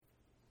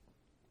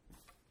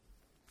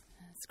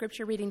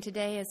Scripture reading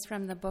today is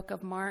from the book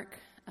of Mark,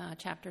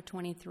 chapter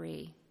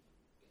 23.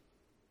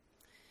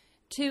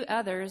 2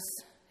 others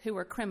who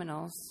were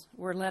criminals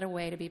were led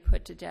away to be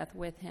put to death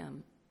with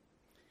him.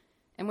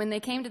 And when they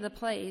came to the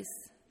place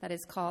that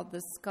is called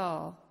the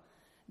Skull,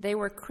 they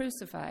were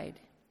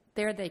crucified.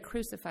 There they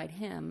crucified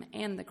him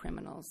and the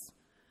criminals,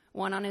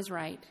 one on his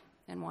right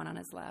and one on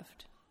his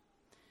left.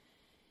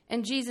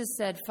 And Jesus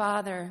said,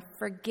 "Father,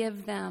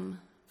 forgive them,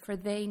 for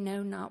they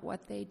know not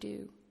what they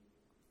do."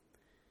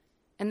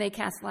 And they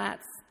cast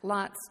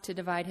lots to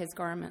divide his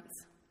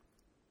garments.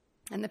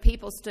 And the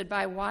people stood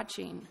by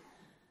watching.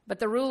 But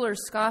the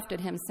rulers scoffed at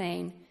him,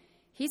 saying,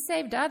 "He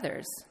saved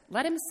others.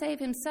 Let him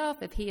save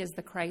himself if he is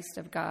the Christ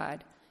of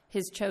God,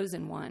 his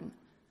chosen one."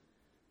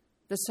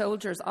 The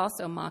soldiers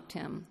also mocked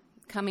him,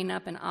 coming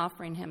up and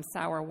offering him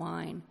sour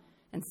wine,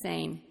 and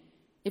saying,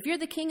 "If you're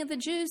the king of the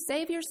Jews,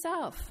 save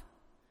yourself."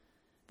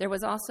 There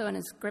was also an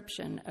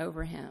inscription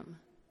over him,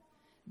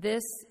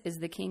 "This is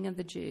the King of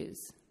the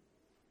Jews."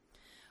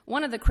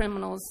 One of the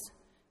criminals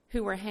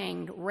who were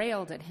hanged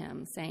railed at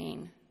him,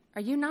 saying,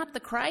 "Are you not the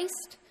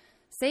Christ?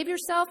 Save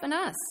yourself and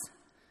us."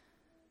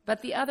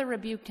 But the other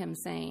rebuked him,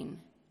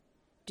 saying,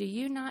 "Do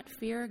you not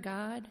fear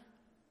God,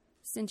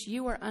 since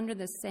you are under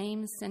the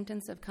same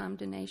sentence of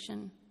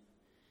condemnation?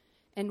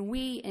 And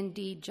we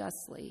indeed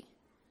justly,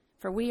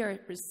 for we are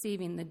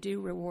receiving the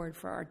due reward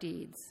for our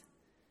deeds.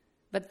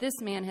 But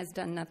this man has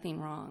done nothing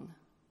wrong."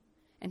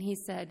 And he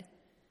said,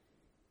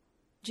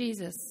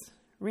 "Jesus,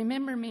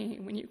 remember me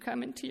when you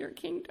come into your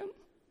kingdom."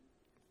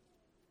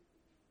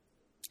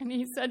 And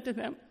he said to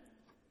them,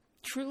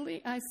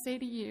 "Truly I say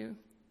to you,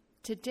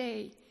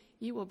 today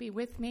you will be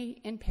with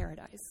me in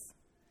paradise."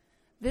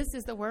 This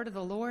is the word of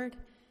the Lord.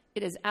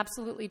 It is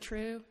absolutely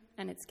true,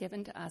 and it's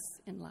given to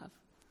us in love.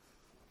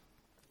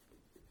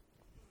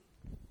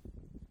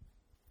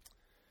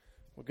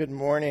 Well, good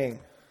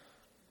morning.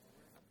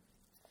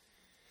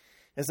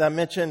 As I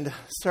mentioned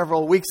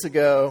several weeks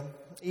ago,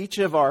 each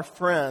of our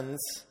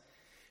friends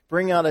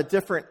bring out a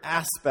different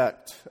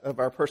aspect of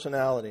our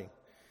personality.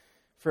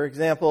 For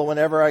example,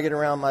 whenever I get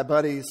around my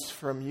buddies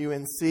from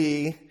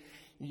UNC,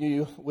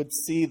 you would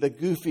see the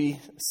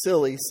goofy,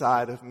 silly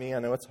side of me. I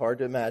know it's hard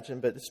to imagine,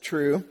 but it's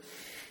true.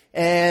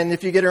 And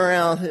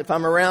if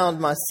I'm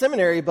around my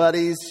seminary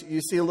buddies,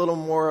 you see a little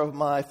more of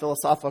my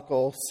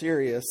philosophical,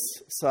 serious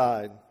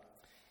side.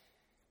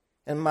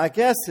 And my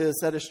guess is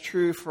that is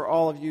true for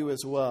all of you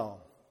as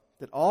well,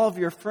 that all of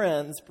your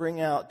friends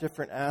bring out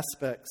different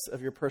aspects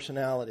of your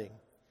personality.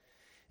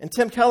 And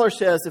Tim Keller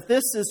says, if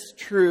this is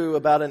true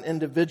about an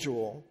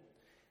individual,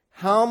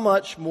 how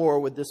much more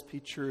would this be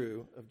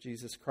true of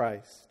Jesus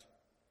Christ?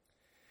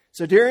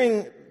 So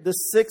during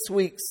this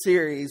 6-week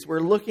series, we're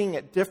looking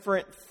at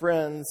different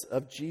friends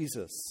of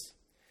Jesus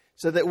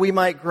so that we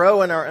might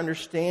grow in our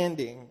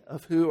understanding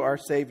of who our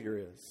Savior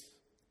is,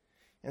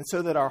 and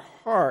so that our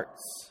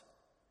hearts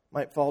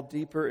might fall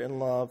deeper in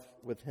love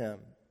with Him.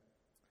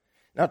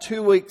 Now,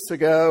 2 weeks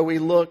ago, we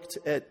looked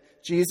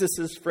at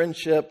Jesus'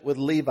 friendship with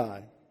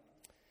Levi.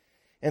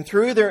 And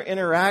through their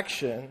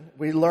interaction,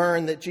 we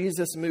learn that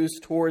Jesus moves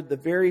toward the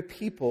very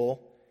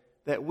people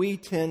that we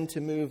tend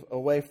to move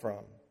away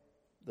from,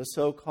 the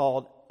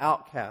so-called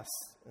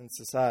outcasts in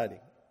society.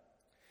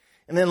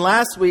 And then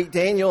last week,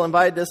 Daniel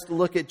invited us to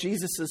look at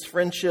Jesus'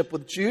 friendship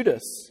with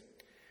Judas,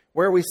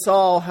 where we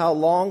saw how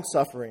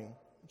long-suffering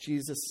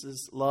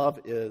Jesus'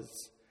 love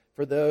is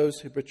for those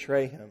who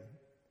betray Him,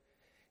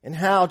 and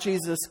how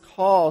Jesus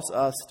calls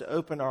us to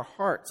open our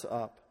hearts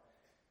up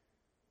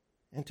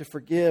and to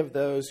forgive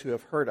those who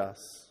have hurt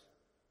us.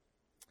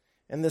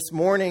 And this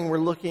morning, we're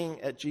looking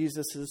at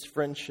Jesus'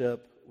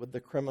 friendship with the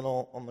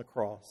criminal on the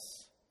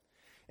cross.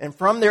 And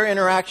from their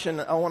interaction,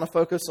 I want to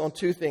focus on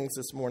 2 things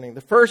this morning.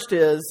 The first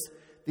is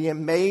the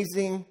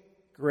amazing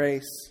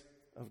grace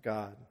of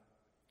God.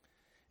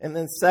 And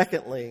then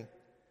secondly,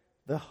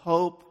 the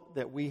hope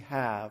that we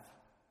have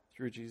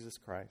through Jesus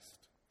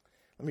Christ.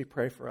 Let me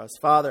pray for us.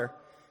 Father,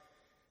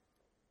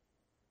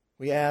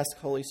 we ask,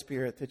 Holy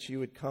Spirit, that you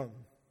would come,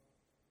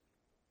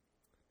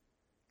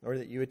 or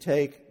that you would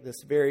take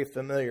this very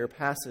familiar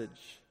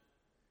passage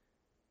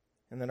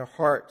and that our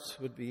hearts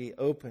would be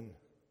open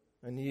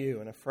anew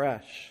and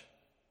afresh,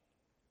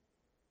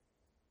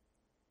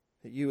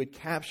 that you would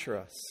capture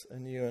us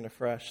anew and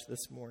afresh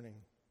this morning.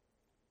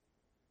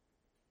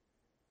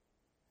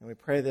 And we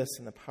pray this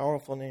in the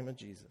powerful name of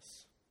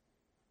Jesus.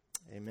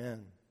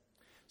 Amen.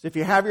 So if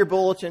you have your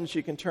bulletins,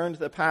 you can turn to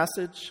the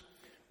passage,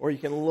 or you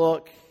can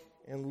look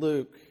in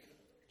Luke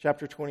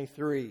chapter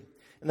 23.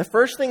 And the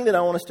first thing that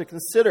I want us to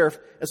consider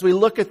as we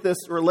look at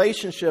this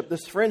relationship,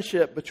 this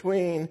friendship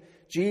between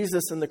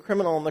Jesus and the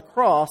criminal on the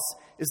cross,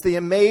 is the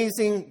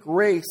amazing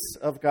grace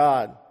of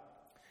God.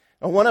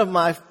 Now, one of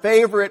my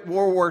favorite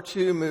World War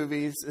II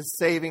movies is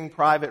Saving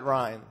Private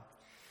Ryan.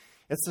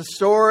 It's the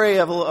story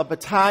of a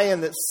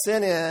battalion that's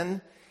sent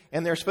in,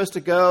 and they're supposed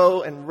to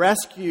go and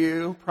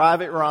rescue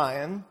Private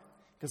Ryan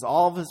because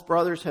all of his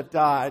brothers have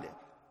died,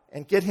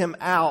 and get him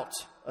out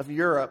of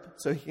Europe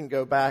so he can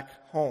go back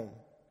home.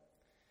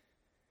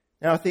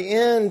 Now, at the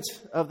end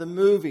of the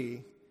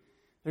movie,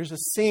 there's a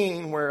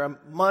scene where a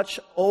much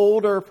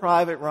older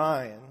Private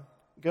Ryan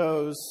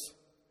goes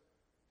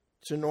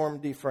to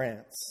Normandy,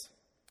 France,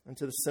 and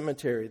to the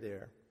cemetery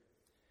there.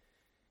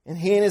 And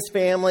he and his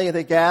family,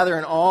 they gather,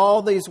 and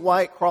all these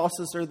white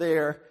crosses are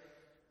there.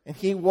 And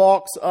he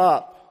walks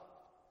up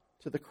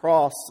to the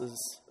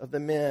crosses of the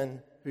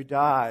men who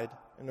died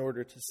in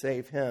order to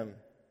save him.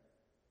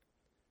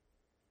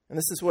 And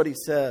this is what he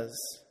says.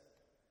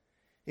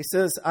 He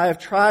says, "I have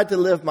tried to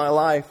live my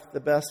life the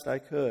best I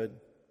could.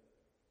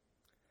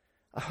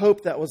 I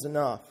hope that was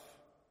enough.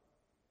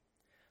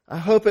 I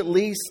hope at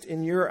least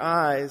in your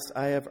eyes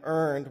I have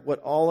earned what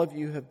all of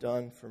you have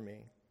done for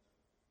me."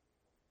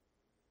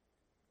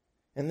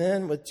 And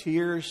then with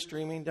tears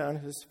streaming down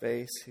his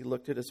face, he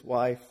looked at his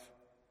wife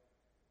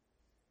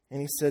and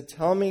he said,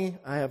 "Tell me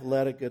I have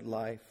led a good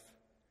life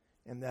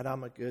and that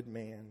I'm a good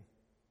man."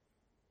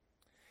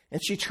 And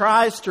she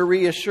tries to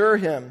reassure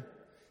him,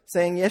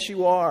 saying, "Yes,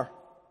 you are."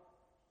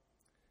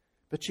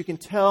 But you can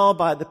tell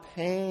by the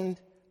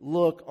pained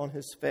look on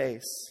his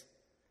face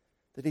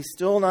that he's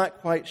still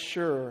not quite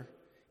sure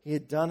he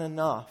had done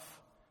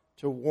enough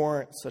to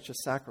warrant such a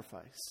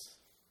sacrifice.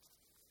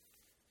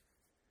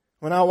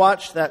 When I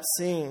watched that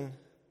scene,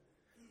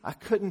 I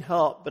couldn't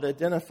help but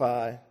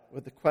identify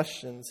with the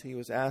questions he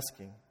was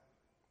asking.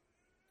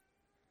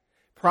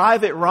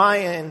 Private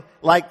Ryan,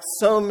 like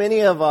so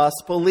many of us,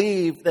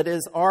 believe that it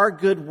is our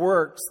good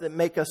works that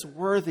make us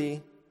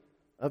worthy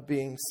of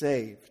being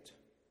saved.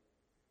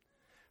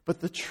 But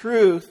the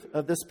truth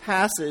of this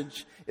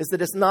passage is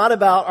that it's not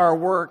about our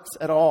works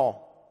at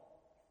all.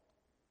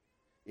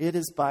 It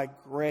is by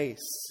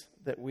grace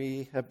that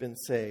we have been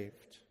saved.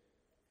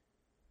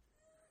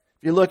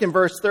 If you look in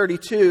verse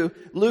 32,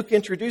 Luke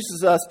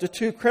introduces us to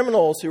two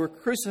criminals who were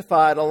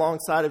crucified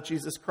alongside of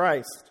Jesus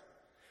Christ.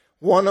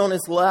 One on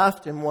his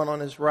left and one on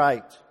his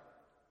right.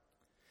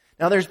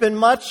 Now there's been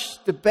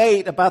much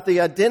debate about the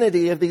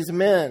identity of these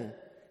men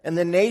and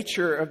the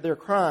nature of their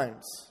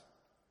crimes.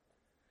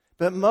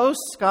 But most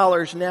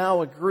scholars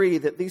now agree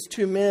that these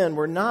two men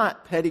were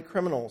not petty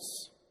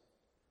criminals.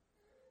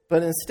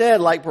 But instead,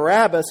 like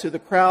Barabbas, who the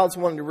crowds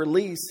wanted to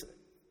release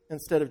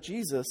instead of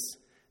Jesus,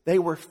 they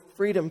were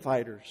freedom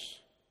fighters.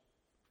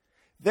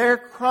 Their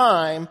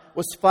crime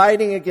was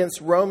fighting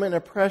against Roman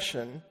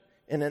oppression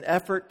in an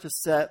effort to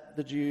set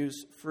the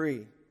Jews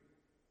free.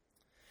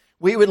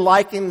 We would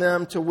liken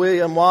them to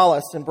William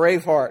Wallace in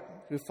Braveheart,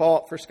 who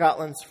fought for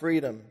Scotland's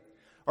freedom,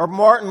 or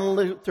Martin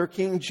Luther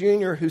King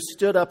Jr., who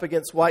stood up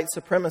against white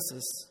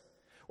supremacists,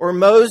 or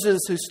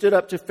Moses, who stood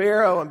up to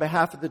Pharaoh on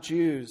behalf of the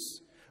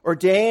Jews, or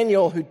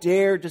Daniel, who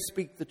dared to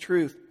speak the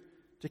truth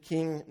to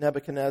King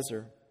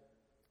Nebuchadnezzar.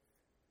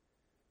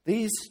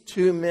 These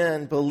two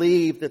men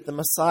believed that the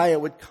Messiah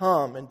would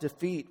come and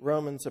defeat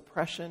Romans'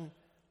 oppression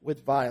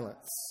with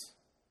violence.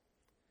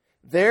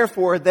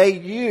 Therefore, they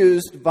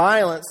used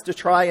violence to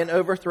try and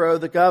overthrow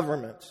the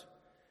government,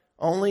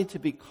 only to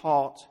be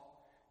caught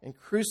and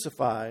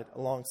crucified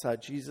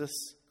alongside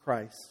Jesus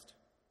Christ,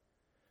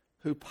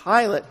 who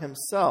Pilate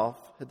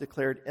himself had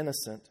declared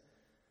innocent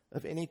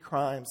of any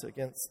crimes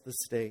against the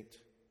state.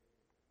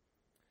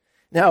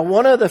 Now,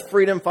 one of the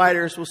freedom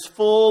fighters was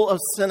full of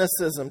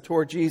cynicism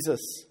toward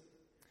Jesus.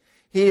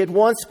 He had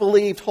once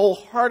believed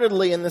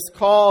wholeheartedly in this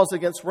cause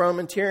against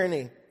Roman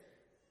tyranny.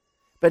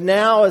 But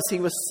now, as he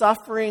was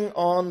suffering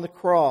on the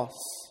cross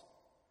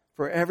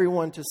for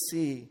everyone to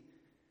see,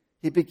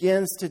 he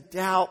begins to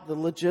doubt the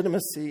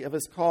legitimacy of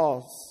his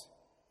cause.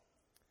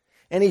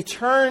 And he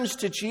turns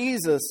to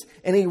Jesus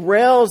and he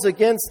rails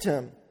against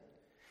him.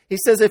 He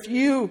says, "If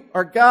you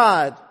are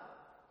God,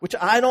 which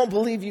I don't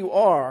believe you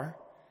are,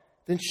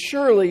 then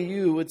surely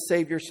you would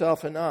save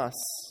yourself and us.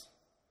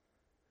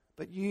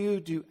 But you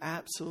do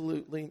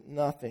absolutely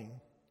nothing.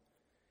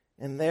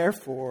 And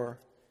therefore,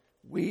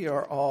 we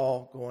are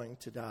all going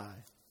to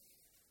die."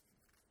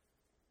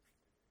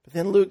 But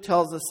then Luke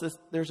tells us that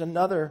there's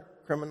another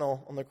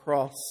criminal on the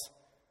cross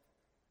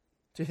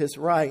to his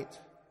right.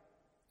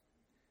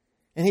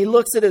 And he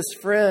looks at his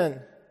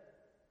friend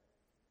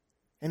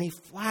and he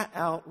flat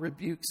out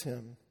rebukes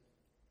him.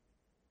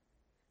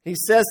 He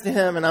says to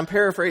him, and I'm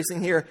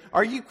paraphrasing here,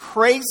 "Are you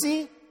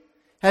crazy?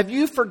 Have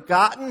you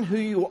forgotten who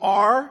you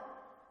are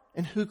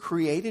and who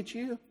created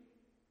you?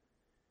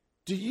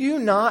 Do you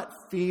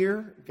not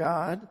fear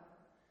God,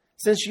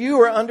 since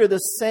you are under the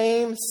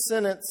same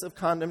sentence of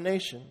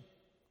condemnation?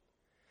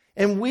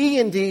 And we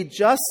indeed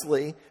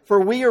justly,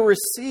 for we are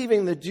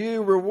receiving the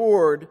due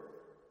reward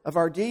of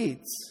our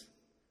deeds.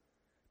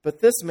 But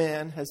this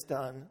man has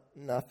done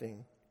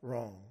nothing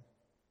wrong."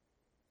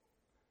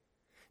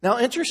 Now,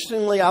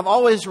 interestingly, I've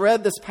always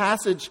read this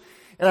passage,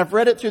 and I've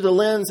read it through the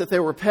lens that they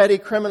were petty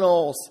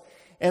criminals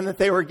and that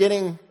they were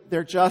getting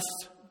their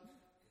just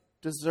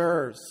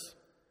deserves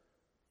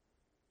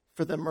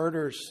for the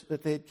murders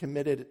that they had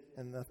committed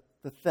and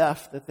the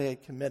theft that they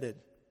had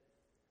committed.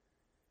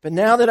 But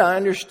now that I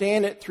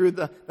understand it through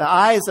the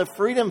eyes of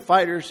freedom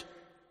fighters,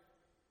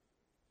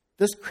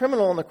 this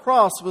criminal on the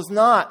cross was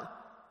not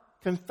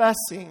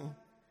confessing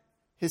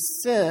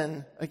his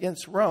sin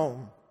against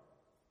Rome.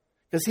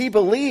 because he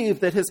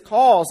believed that his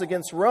cause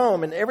against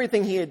Rome and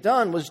everything he had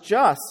done was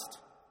just.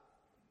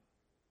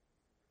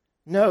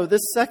 No,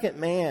 this second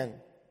man,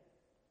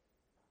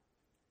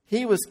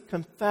 he was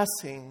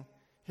confessing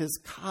his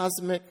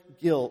cosmic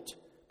guilt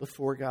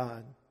before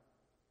God.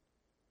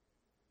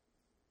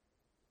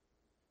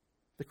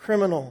 The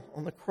criminal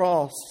on the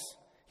cross,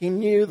 he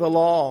knew the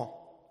law.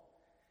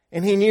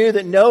 And he knew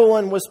that no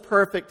one was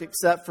perfect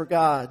except for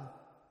God.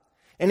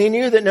 And he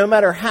knew that no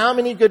matter how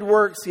many good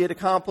works he had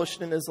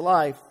accomplished in his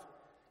life,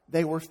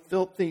 they were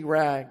filthy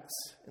rags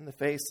in the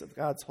face of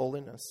God's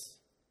holiness.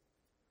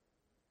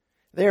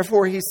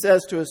 Therefore, he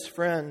says to his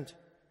friend,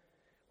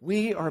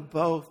 we are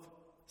both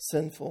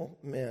sinful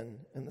men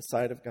in the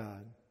sight of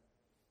God.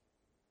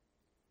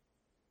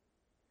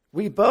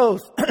 We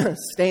both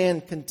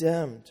stand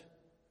condemned.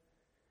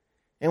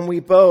 And we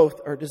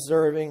both are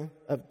deserving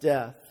of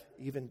death,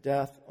 even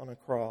death on a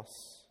cross.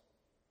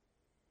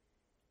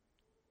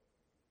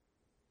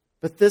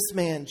 But this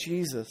man,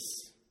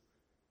 Jesus,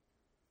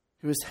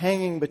 who is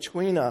hanging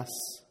between us,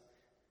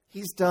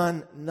 he's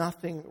done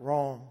nothing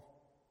wrong.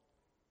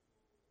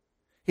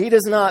 He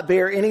does not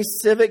bear any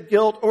civic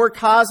guilt or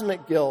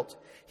cosmic guilt.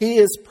 He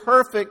is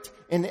perfect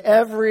in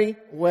every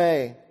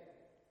way.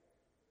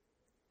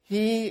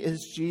 He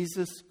is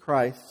Jesus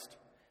Christ,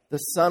 the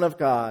Son of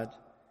God.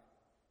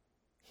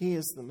 He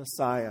is the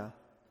Messiah,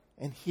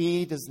 and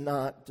he does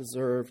not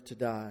deserve to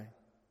die.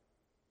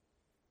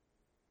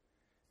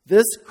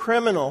 This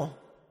criminal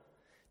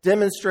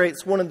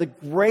demonstrates one of the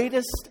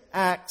greatest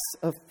acts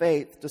of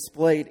faith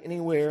displayed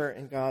anywhere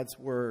in God's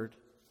Word.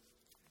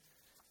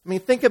 I mean,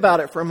 think about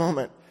it for a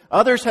moment.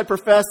 Others had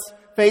professed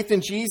faith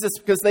in Jesus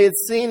because they had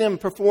seen him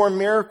perform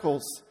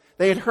miracles.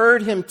 They had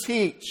heard him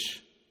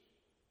teach.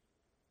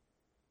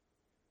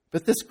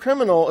 But this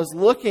criminal is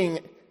looking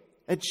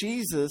at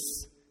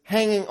Jesus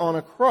hanging on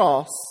a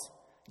cross,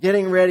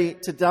 getting ready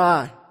to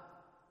die.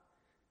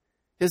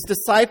 His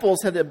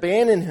disciples had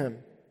abandoned him.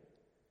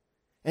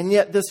 And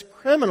yet this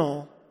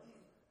criminal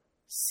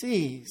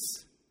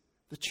sees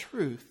the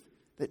truth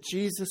that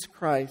Jesus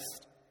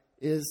Christ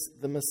is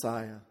the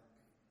Messiah.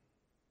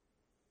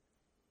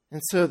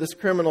 And so this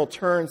criminal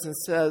turns and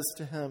says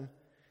to him,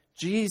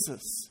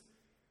 Jesus,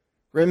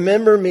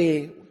 remember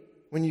me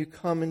when you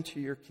come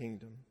into your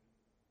kingdom.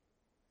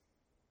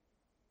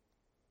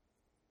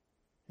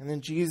 And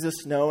then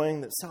Jesus,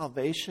 knowing that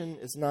salvation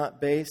is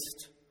not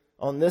based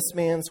on this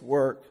man's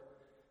work,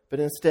 but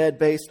instead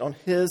based on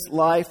his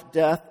life,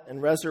 death, and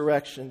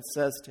resurrection,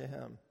 says to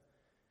him,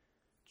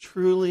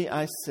 truly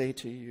I say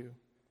to you,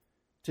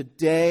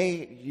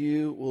 today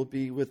you will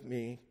be with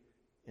me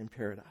in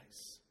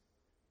paradise.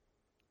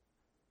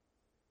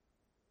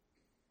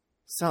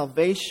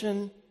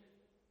 Salvation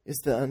is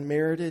the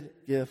unmerited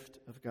gift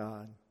of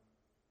God.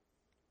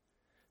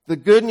 The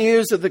good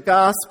news of the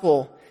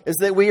gospel is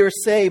that we are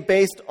saved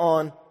based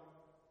on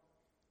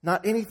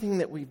not anything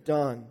that we've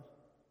done,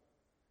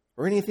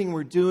 or anything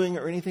we're doing,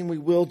 or anything we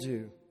will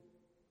do.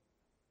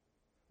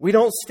 We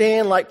don't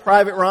stand like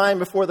Private Ryan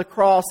before the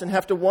cross and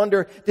have to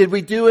wonder, did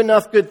we do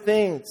enough good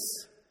things?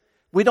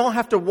 We don't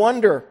have to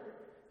wonder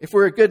if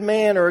we're a good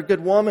man or a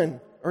good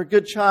woman or a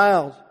good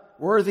child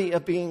worthy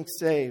of being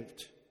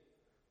saved.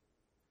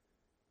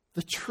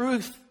 The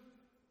truth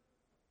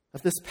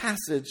of this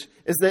passage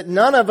is that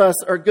none of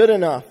us are good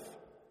enough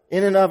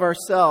in and of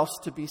ourselves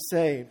to be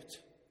saved.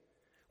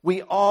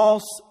 We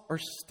all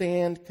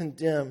stand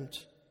condemned.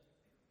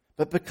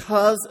 But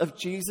because of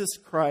Jesus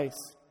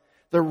Christ,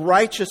 the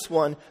righteous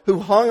one who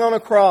hung on a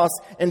cross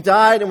and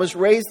died and was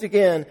raised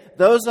again,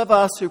 those of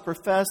us who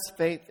profess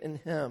faith in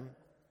him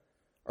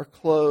are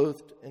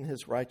clothed in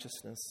his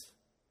righteousness.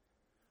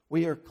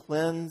 We are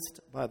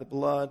cleansed by the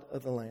blood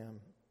of the Lamb.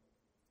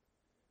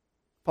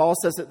 Paul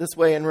says it this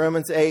way in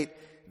Romans 8,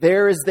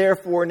 there is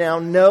therefore now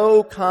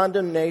no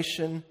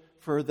condemnation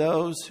for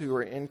those who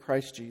are in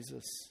Christ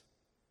Jesus.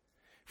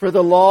 For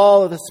the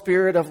law of the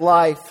Spirit of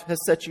life has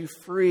set you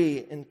free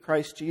in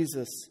Christ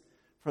Jesus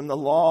from the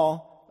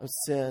law of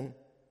sin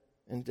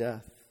and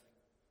death.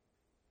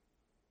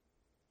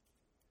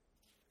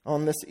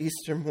 On this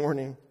Easter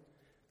morning,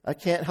 I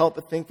can't help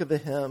but think of the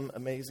hymn,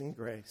 Amazing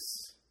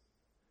Grace.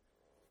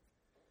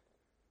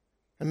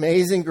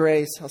 Amazing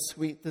grace, how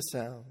sweet the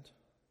sound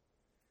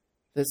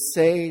that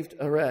saved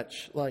a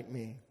wretch like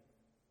me.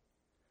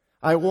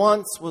 I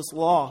once was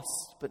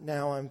lost, but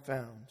now I'm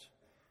found.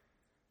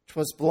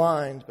 'Twas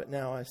blind, but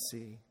now I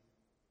see.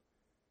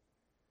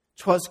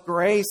 'Twas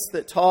grace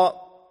that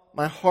taught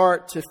my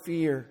heart to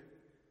fear,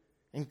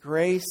 and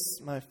grace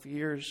my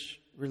fears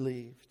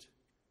relieved.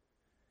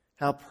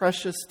 How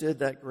precious did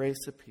that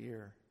grace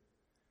appear,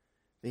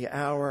 the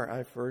hour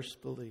I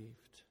first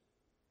believed.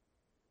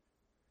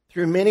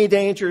 Through many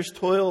dangers,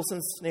 toils,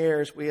 and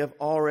snares we have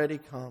already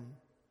come.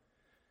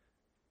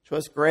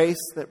 'Twas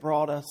grace that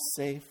brought us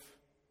safe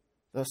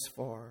thus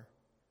far,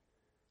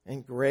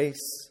 and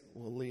grace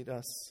will lead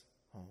us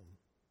home.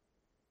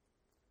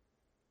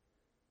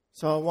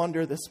 So I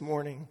wonder this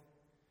morning,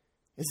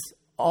 as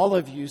all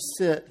of you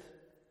sit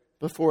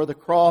before the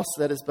cross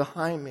that is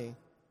behind me,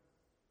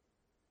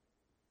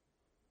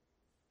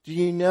 Do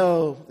you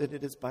know that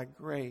it is by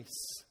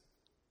grace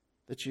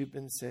that you've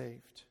been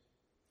saved?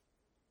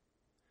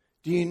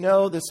 Do you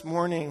know this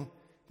morning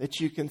that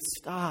you can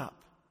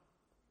stop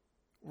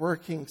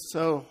working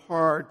so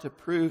hard to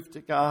prove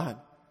to God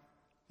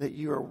that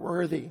you are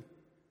worthy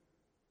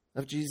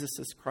of Jesus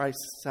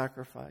Christ's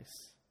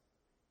sacrifice?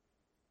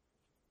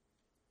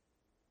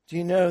 Do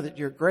you know that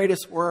your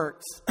greatest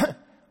works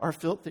are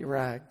filthy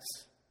rags?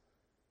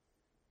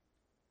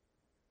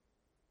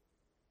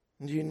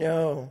 And do you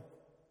know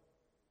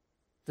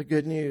the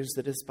good news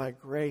that it's by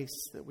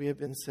grace that we have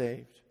been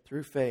saved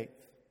through faith?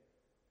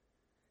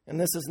 And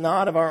this is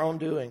not of our own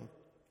doing.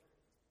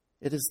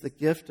 It is the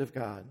gift of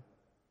God,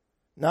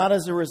 not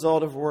as a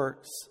result of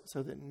works,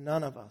 so that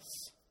none of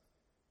us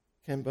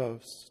can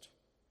boast.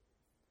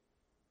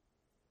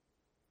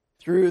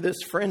 Through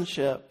this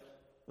friendship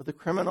with the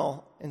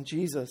criminal and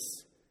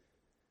Jesus,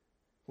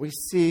 we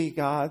see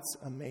God's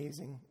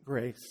amazing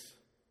grace.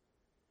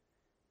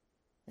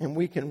 And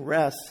we can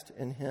rest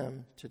in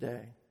Him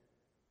today.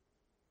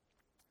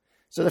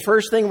 So the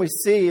first thing we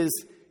see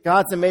is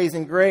God's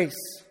amazing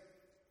grace.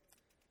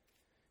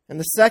 And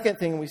the second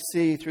thing we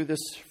see through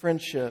this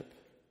friendship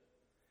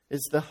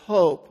is the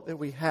hope that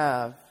we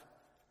have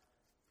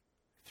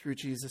through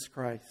Jesus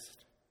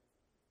Christ.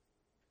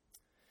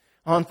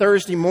 On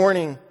Thursday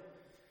morning,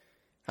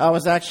 I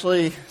was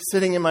actually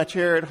sitting in my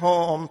chair at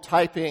home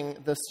typing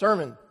the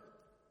sermon.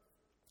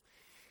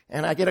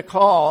 And I get a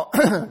call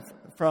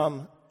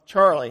from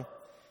Charlie.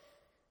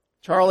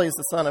 Charlie is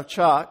the son of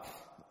Chuck,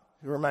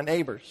 who are my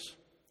neighbors.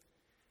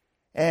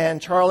 And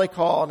Charlie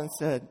called and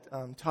said,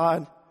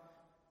 Todd,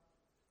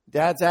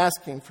 Dad's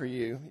asking for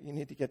you. You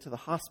need to get to the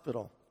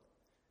hospital.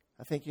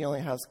 I think he only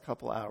has a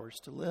couple hours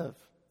to live.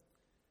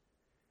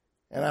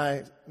 And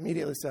I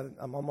immediately said,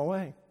 I'm on my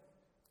way.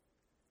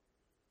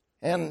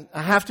 And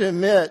I have to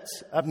admit,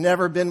 I've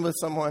never been with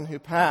someone who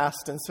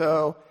passed. And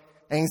so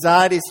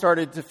anxiety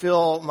started to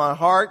fill my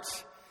heart.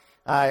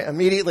 I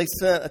immediately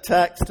sent a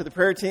text to the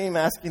prayer team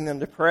asking them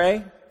to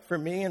pray for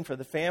me and for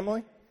the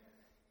family.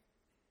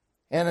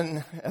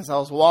 And as I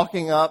was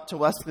walking up to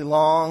Wesley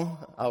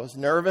Long, I was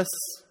nervous.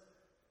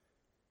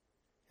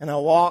 And I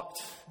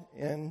walked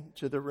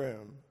into the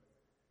room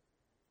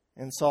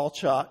and saw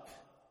Chuck,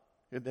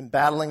 who had been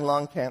battling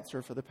lung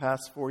cancer for the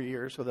past 4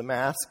 years with a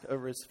mask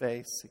over his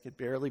face. He could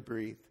barely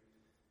breathe.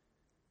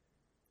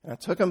 And I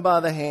took him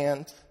by the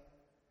hand,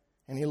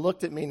 and he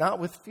looked at me, not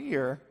with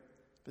fear,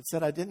 but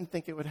said, I didn't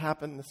think it would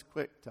happen this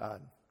quick,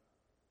 Todd.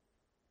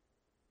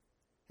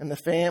 And the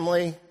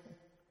family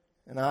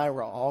and I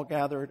were all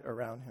gathered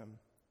around him.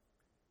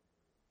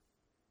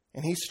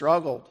 And he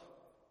struggled.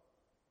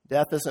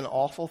 Death is an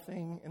awful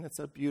thing, and it's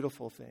a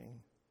beautiful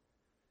thing.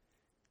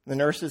 The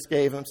nurses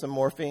gave him some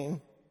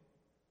morphine,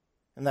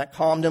 and that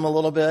calmed him a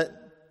little bit.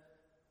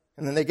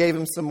 And then they gave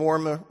him some more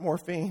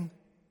morphine.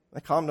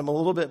 That calmed him a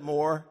little bit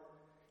more.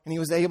 And he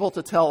was able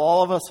to tell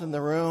all of us in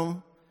the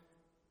room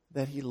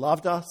that he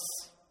loved us.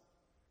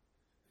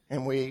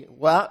 And we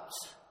wept,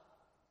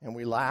 and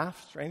we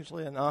laughed,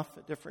 strangely enough,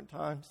 at different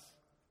times.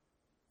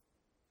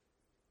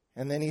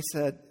 And then he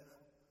said,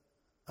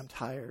 I'm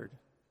tired.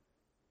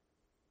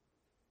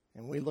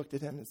 And we looked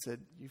at him and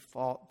said, you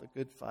fought the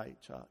good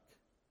fight, Chuck.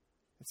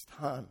 It's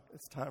time.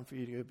 It's time for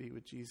you to go be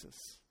with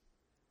Jesus.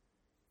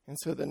 And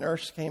so the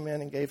nurse came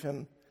in and gave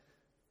him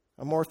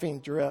a morphine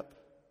drip.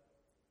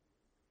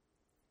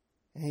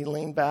 And he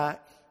leaned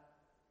back,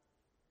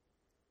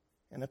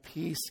 and a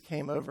peace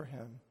came over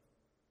him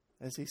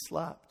as he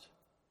slept.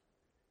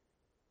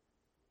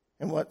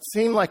 And what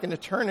seemed like an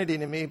eternity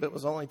to me, but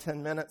was only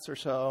 10 minutes or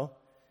so,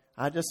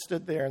 I just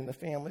stood there, and the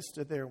family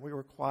stood there, and we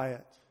were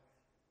quiet.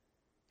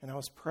 And I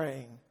was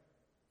praying.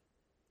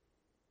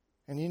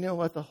 And you know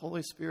what? The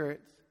Holy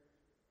Spirit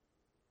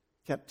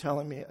kept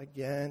telling me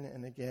again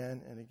and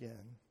again and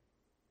again.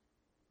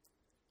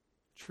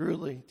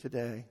 Truly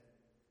today,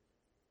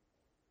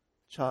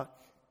 Chuck,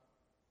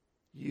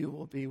 you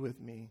will be with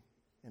me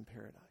in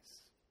paradise.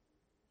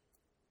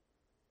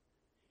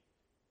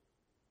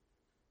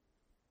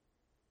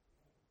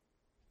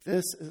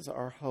 This is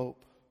our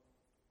hope.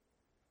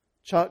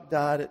 Chuck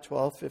died at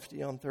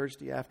 12:50 on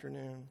Thursday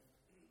afternoon.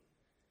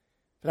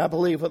 But I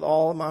believe with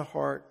all of my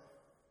heart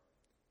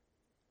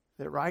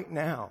that right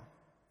now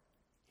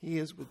he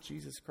is with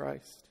Jesus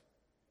Christ.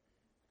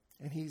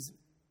 And he's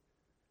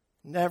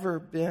never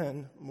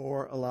been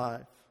more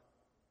alive.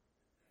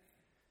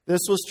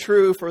 This was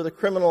true for the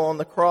criminal on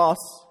the cross.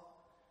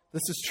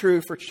 This is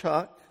true for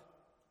Chuck.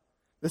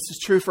 This is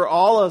true for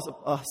all of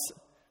us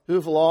who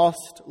have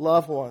lost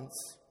loved ones.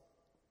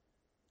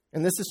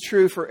 And this is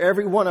true for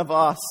every one of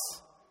us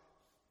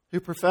who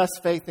profess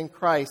faith in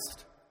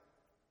Christ.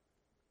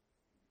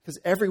 Because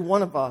every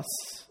one of us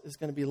is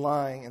going to be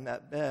lying in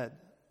that bed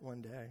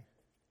one day.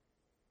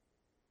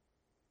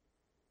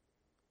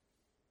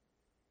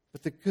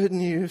 But the good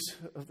news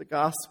of the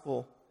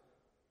gospel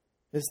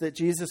is that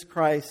Jesus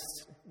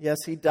Christ, yes,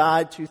 he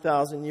died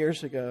 2,000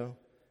 years ago.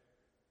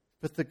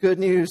 But the good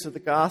news of the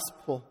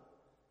gospel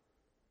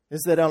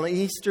is that on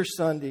Easter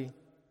Sunday,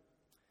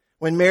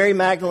 when Mary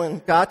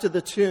Magdalene got to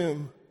the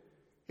tomb,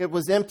 it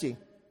was empty.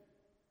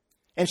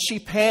 And she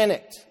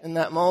panicked in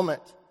that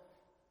moment.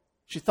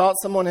 She thought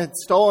someone had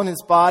stolen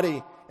his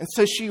body. And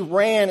so she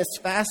ran as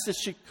fast as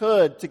she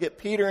could to get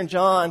Peter and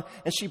John.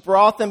 And she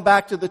brought them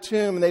back to the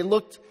tomb. And they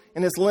looked,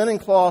 and his linen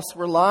cloths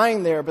were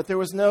lying there, but there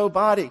was no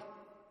body.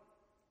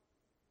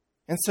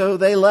 And so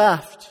they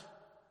left.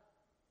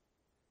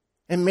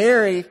 And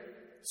Mary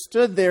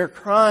stood there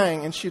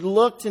crying, and she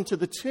looked into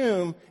the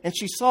tomb, and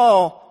she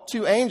saw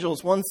two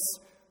angels, one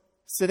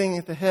sitting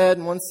at the head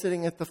and one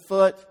sitting at the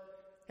foot.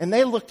 And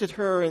they looked at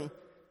her and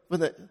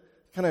with a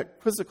kind of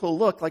quizzical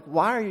look, like,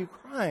 why are you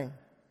crying?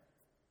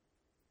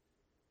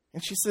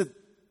 And she said,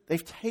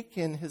 they've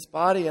taken his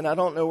body, and I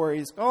don't know where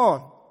he's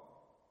gone.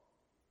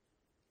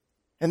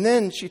 And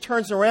then she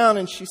turns around,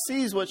 and she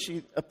sees what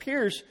she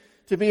appears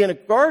to be a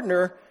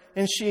gardener,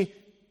 and she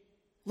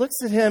looks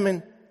at him,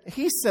 and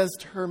he says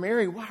to her,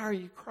 Mary, why are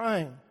you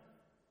crying?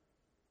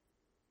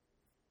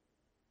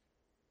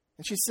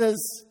 And she says,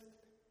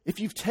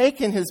 if you've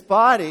taken his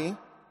body,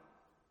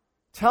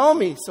 tell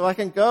me so I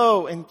can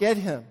go and get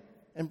him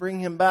and bring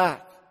him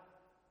back.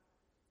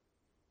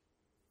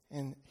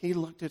 And he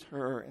looked at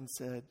her and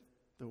said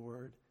the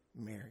word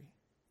Mary.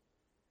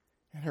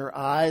 And her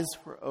eyes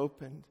were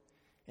opened,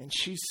 and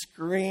she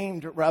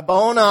screamed,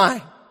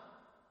 Rabboni,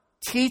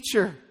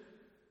 teacher.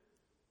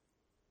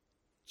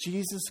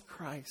 Jesus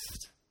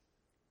Christ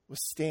was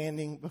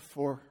standing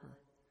before her,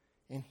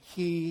 and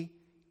he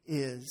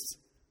is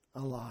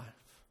alive.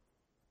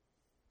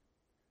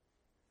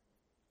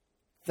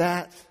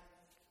 That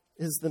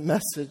is the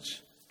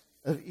message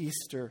of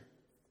Easter.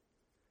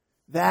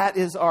 That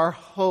is our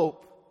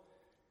hope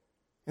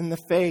in the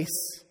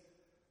face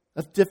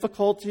of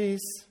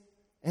difficulties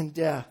and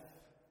death.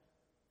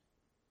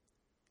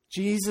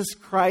 Jesus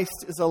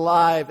Christ is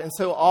alive, and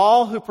so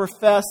all who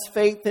profess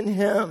faith in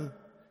him,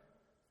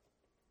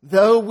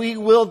 though we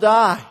will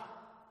die,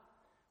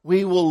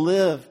 we will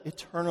live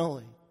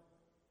eternally.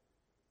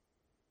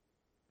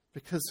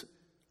 Because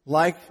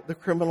like the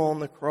criminal on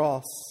the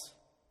cross,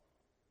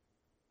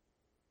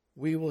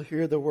 we will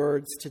hear the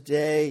words,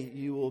 today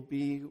you will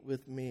be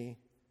with me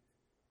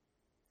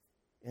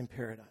in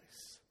paradise.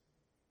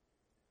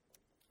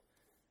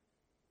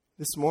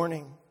 This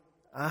morning,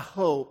 I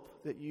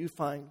hope that you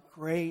find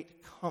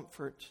great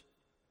comfort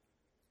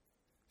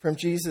from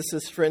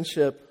Jesus'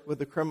 friendship with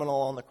the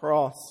criminal on the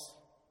cross.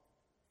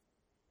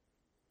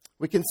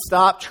 We can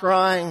stop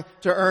trying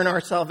to earn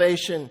our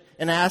salvation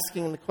and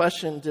asking the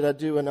question, did I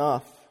do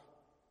enough?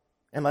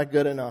 Am I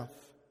good enough?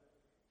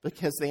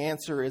 Because the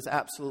answer is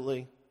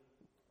absolutely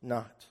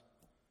not.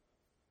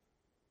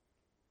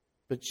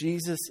 But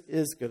Jesus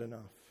is good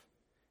enough,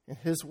 and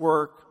his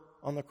work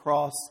on the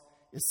cross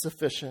is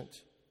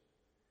sufficient,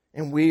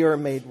 and we are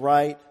made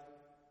right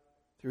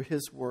through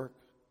his work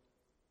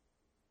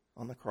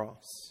on the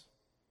cross.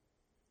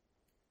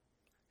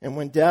 And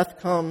when death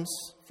comes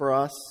for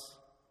us,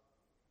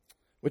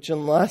 which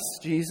unless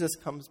Jesus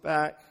comes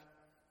back,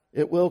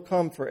 it will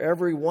come for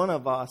every one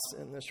of us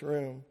in this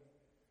room,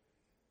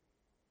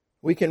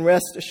 we can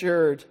rest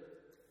assured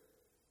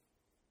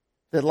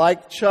that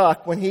like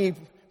Chuck, when he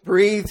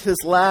breathed his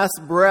last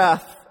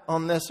breath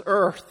on this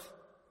earth,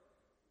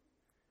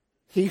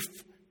 he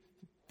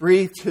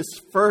breathed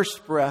his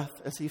first breath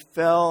as he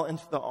fell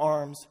into the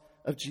arms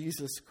of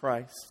Jesus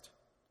Christ.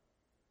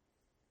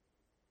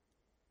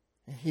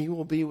 And he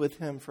will be with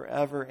him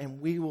forever, and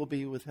we will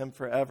be with him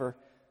forever.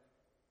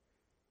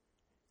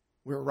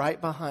 We're right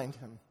behind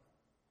him.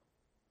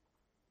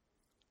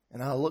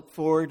 And I look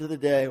forward to the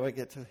day when I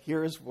get to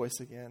hear his voice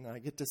again, and I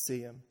get to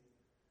see him.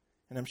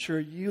 And I'm sure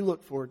you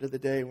look forward to the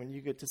day when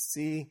you get to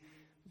see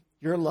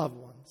your loved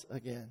ones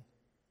again.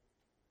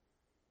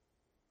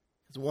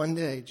 Because one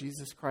day,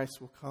 Jesus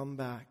Christ will come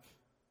back.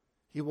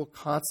 He will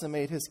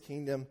consummate his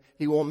kingdom.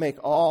 He will make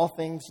all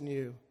things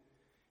new.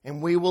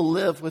 And we will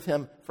live with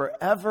him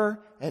forever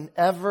and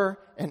ever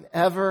and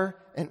ever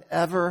and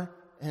ever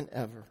and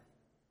ever.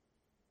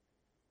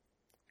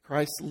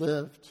 Christ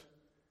lived.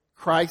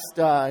 Christ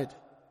died.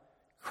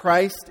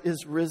 Christ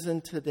is risen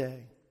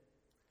today.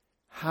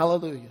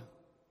 Hallelujah.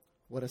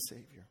 What a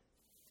Savior.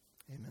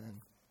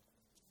 Amen.